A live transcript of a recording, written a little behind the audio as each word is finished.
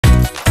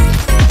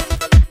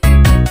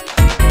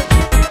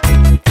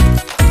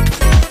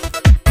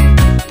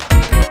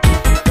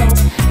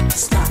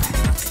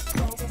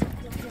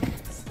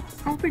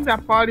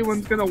that body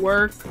one's gonna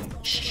work.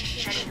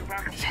 Shh.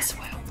 Yes,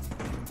 well.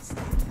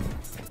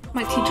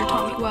 My teacher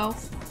taught me well.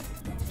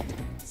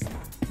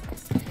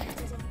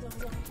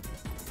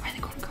 Where are they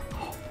going to go?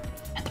 Oh,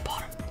 at the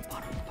bottom.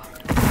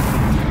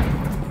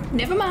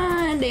 Never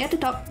mind, they at the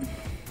top.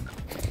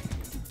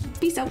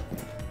 Peace out.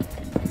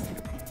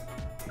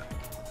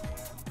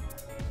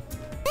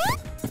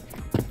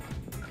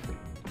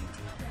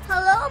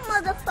 Hello,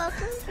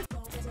 motherfucker.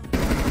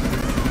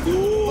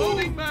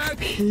 Loading back.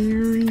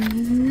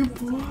 Period,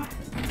 boy.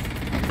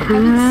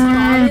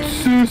 Period,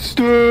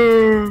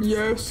 sister.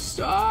 Yes,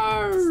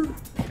 sir.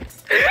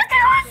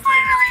 It was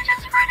literally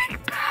just running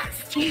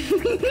past you.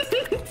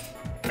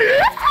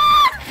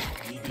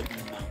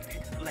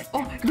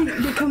 Oh,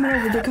 they're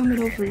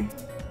coming over.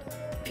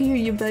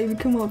 Period, baby,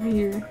 come over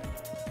here.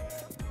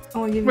 I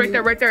wanna give you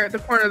Right there. The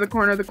corner.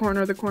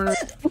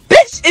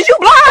 Bitch, is you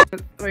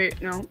blind?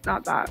 Wait, no,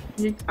 not that.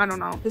 I don't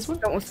know. This one?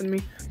 Don't listen to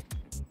me.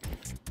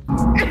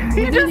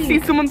 You just see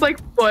someone's like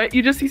foot.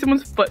 You just see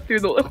someone's foot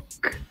through the little.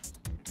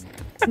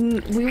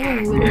 We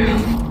will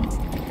literally.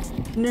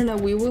 No,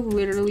 we will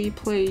literally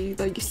play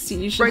like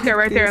siege. Right there,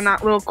 like in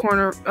that little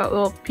corner, that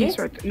little piece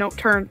right there. No,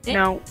 turn.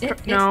 No.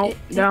 Turn.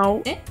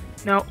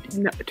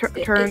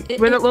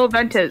 Where the little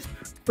vent is.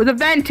 Where the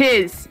vent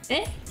is.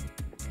 Turn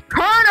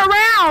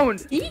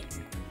around. I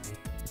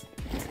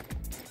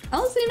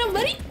don't see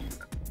nobody.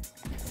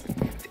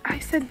 I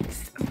said,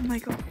 oh my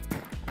god.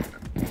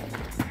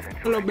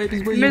 Hello,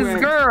 babies. Where you at? Miss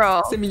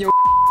Girl. Send me your.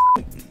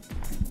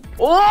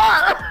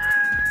 Oh!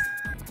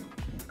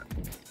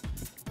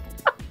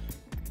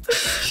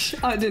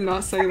 I did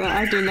not say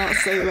that. I did not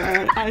say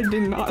that.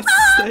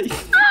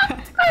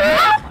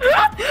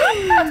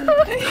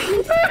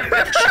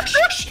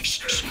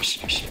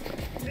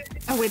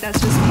 Oh wait, that's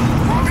just me.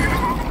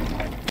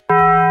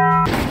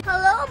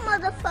 Hello,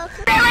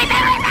 motherfucker.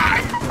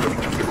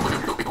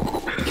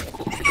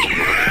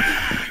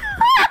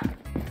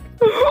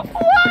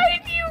 Why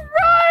did you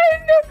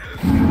run?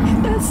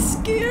 That's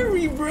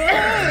scary, bro.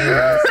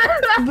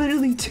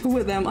 Literally 2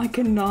 of them. I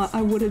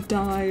would have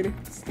died.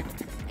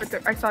 Right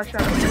there, I saw a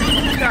shadow.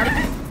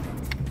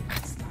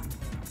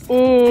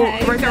 Oh,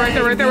 Hey, right there.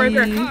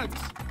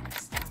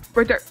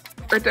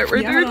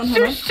 Yeah,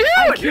 hold on.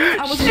 Shoot!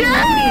 I was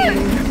reloading.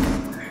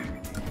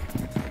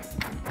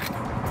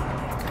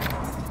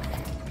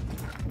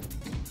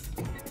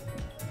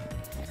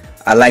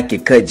 I like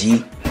it, cut G.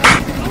 You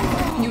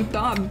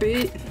thought,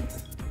 bitch.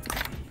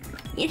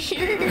 Yes, sir.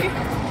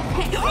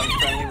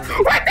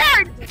 Right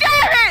there!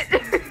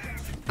 Damn it!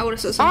 I would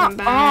have said something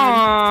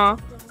bad.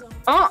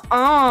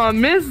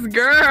 Miss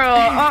Girl.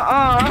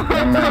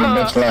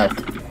 Bitch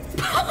left.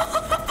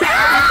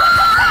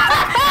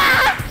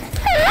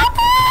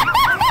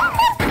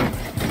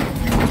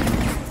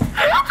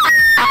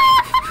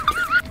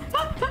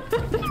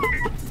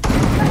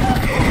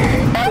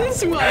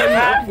 This is why I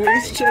love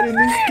voice chat in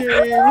this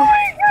game. Oh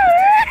my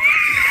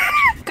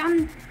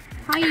God.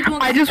 How you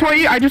doing? I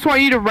just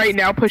want you to right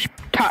now push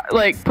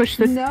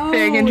the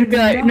thing and just be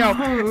like, no,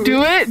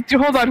 do it.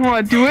 Hold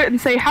on, do it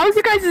and say, how's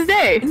your guys'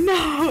 day?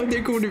 No,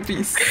 they're going to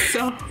be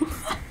so.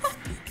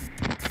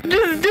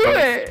 Just do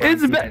it.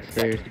 It's best.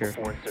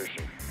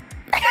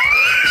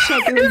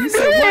 Shut up. You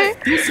said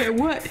what? You said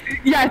what?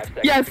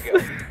 Yes.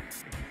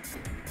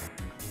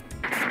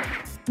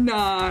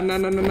 Nah.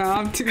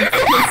 I'm too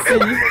pussy.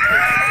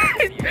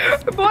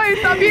 Boy,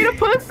 stop being a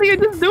pussy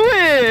and just do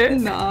it.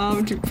 Nah,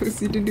 I'm too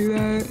pussy to do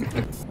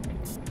that.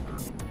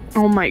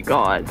 Oh my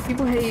god.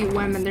 People hate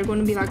women. They're going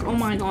to be like, oh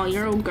my god,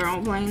 you're a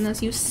girl playing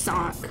this. You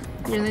suck.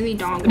 You're literally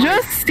dog.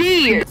 Just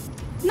see.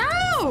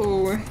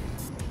 No.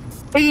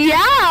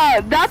 Yeah,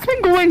 that's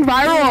been going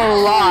viral a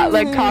lot.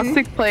 Like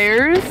toxic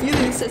players. You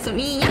literally said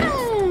something.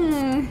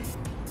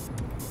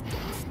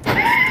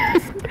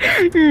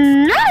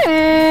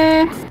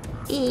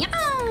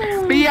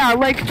 But yeah,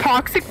 like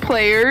toxic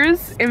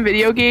players in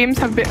video games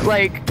have been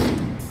like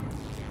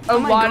a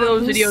lot of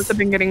those videos have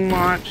been getting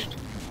watched.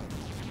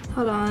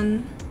 Hold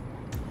on.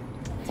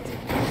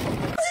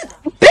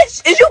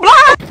 Bitch, is you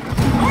blind?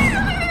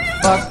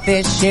 Fuck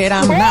this shit,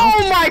 I'm out.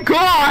 Oh my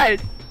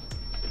god!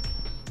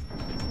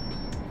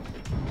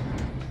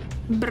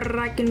 Brr,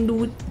 I can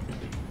do it.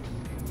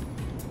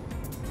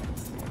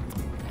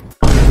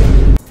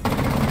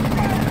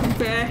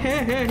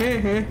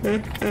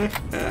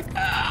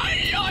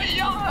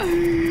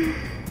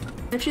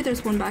 Actually,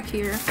 there's one back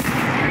here.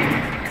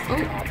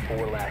 Oh.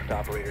 4 last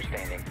operator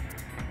standing.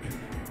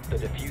 The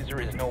diffuser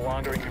is no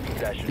longer in your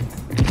possession.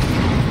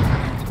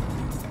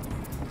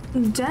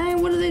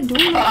 Dang, what are they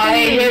doing? I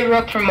hit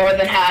Rook for more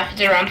than half.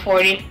 It's around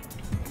 40.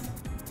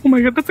 Oh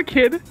my god, that's a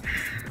kid.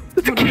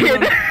 That's a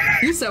kid.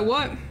 You said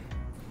what?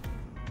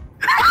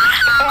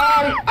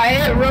 I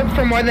hit Rook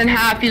for more than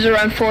half. He's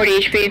around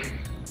 40 HP.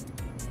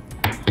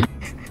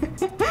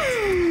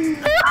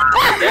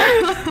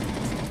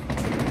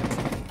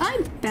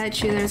 I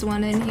bet you there's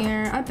one in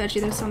here. I bet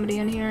you there's somebody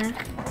in here.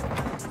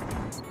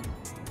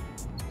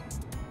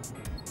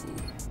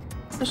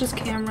 There's just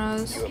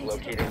cameras. You have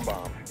located a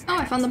bomb. Oh,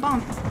 I found the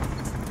bomb.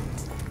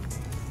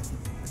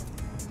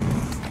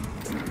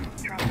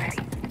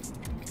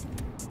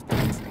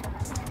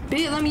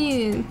 Bitch, let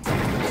me in.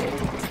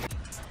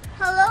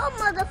 Hello,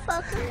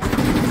 motherfucker.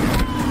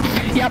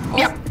 Yep,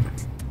 yep.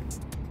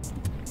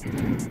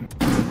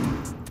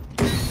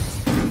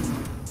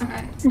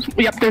 Okay.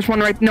 Yep, there's one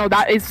right. No,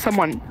 that is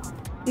someone.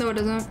 No, it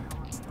doesn't.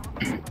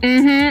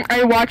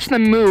 I watched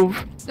them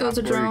move. It was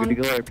a Floor, drone. you're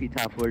good to go. Repeat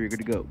top floor, you're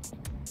good to go.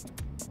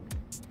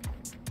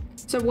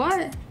 So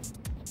what?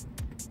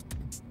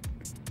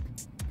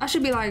 I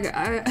should be like,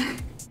 I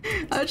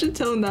should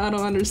tell him that I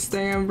don't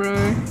understand,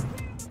 bro.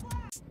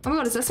 Oh my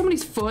god, is that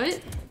somebody's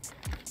foot?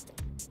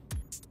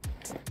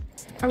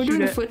 Are we Shoot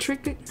doing it. the foot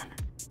trick? It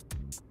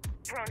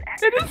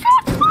is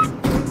not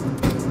fun.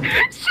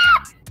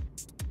 Shit!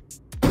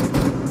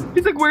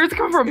 He's like, where's it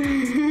coming from?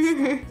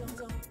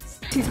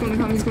 He's gonna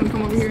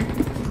come over here.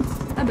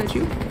 I bet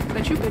you.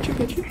 Bet you.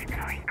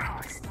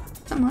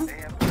 Somehow.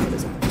 What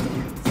is that?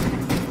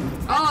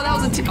 Oh, that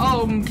was a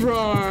oh,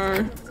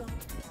 bro.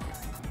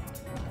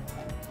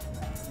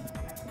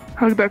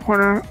 Hug that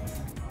corner.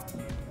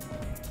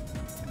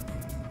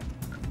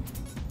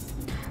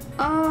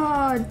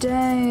 Oh,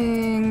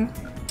 dang.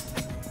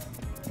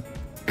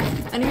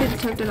 I need to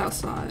detect it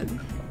outside.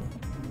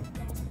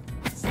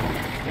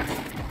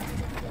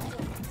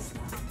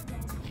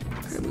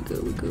 Okay, we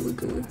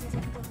good.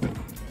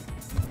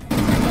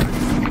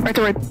 Right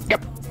there, right.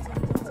 Yep.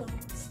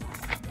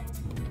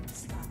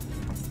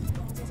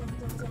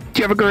 Do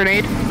you have a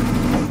grenade?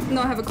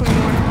 No, I have a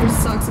claymore, which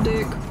sucks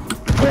dick.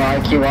 Yeah,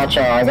 IQ, watch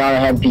out. I got a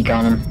head peek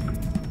on him.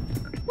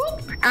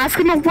 Ask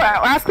him if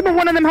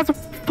one of them has a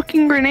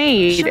fucking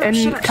grenade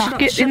and tuck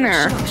it in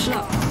there. Shut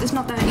up. It's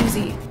not that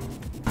easy.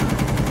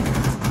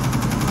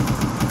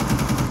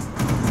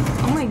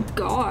 Oh my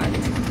god.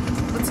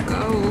 Let's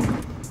go.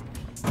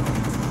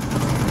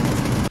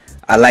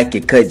 I like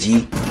it cut,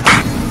 G.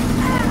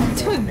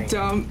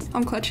 Dumb.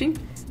 I'm clutching.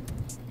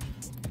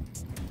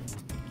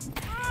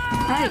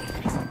 Hi.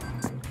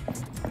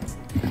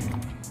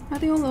 Are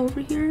they all over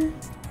here?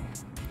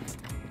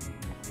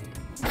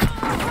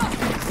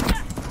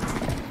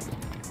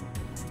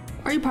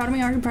 Are you proud of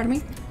me? Are you proud of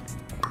me?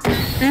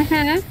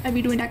 Are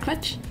we doing that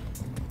clutch?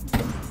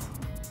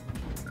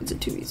 It's a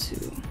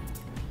 2v2.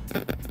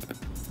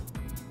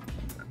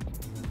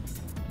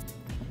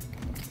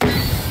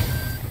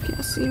 Okay,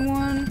 I see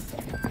one.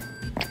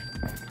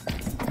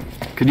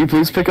 Could you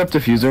please pick up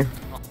diffuser?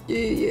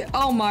 Yeah.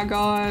 Oh my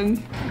god.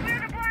 The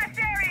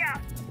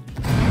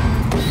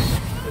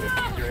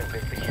diffuser has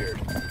been secured.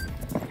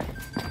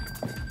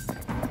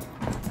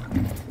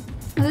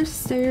 Are there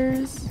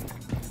stairs?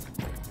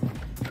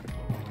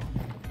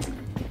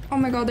 Oh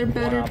my god, there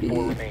better One op be.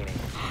 4 remaining.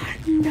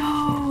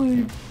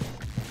 No!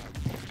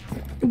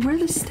 Where are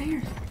the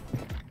stairs?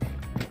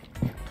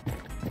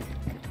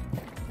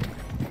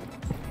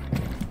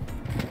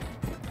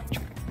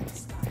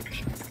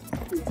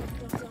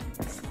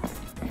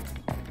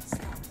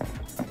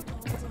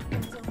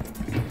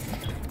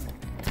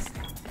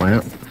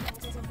 Plant.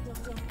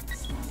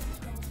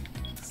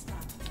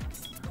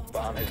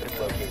 Bomb has been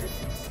located.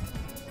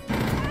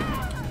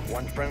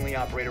 One friendly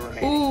operator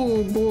remaining.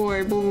 Oh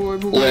boy.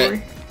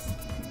 Lit.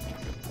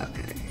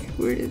 Okay,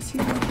 where is he?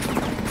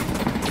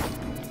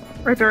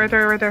 Right there.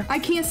 I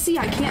can't see.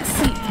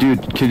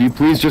 Dude, could you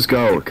please just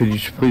go? Could you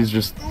please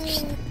just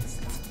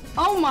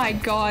Oh my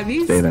god,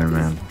 these. stay there,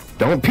 man?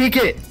 Don't peek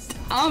it!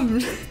 I'm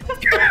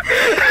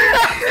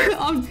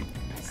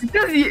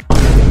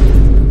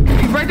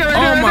Right there.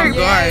 Oh my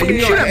god,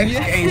 you Shoot are him.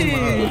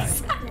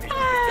 X-Games,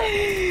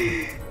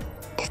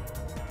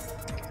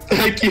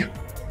 Thank you.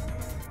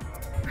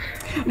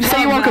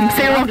 Say you're welcome.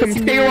 Say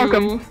you're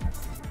welcome.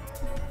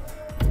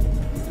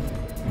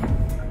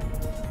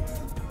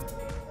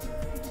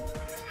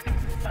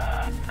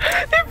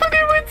 They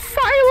fucking went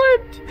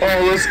silent.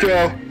 Oh, let's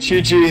go.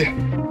 GG.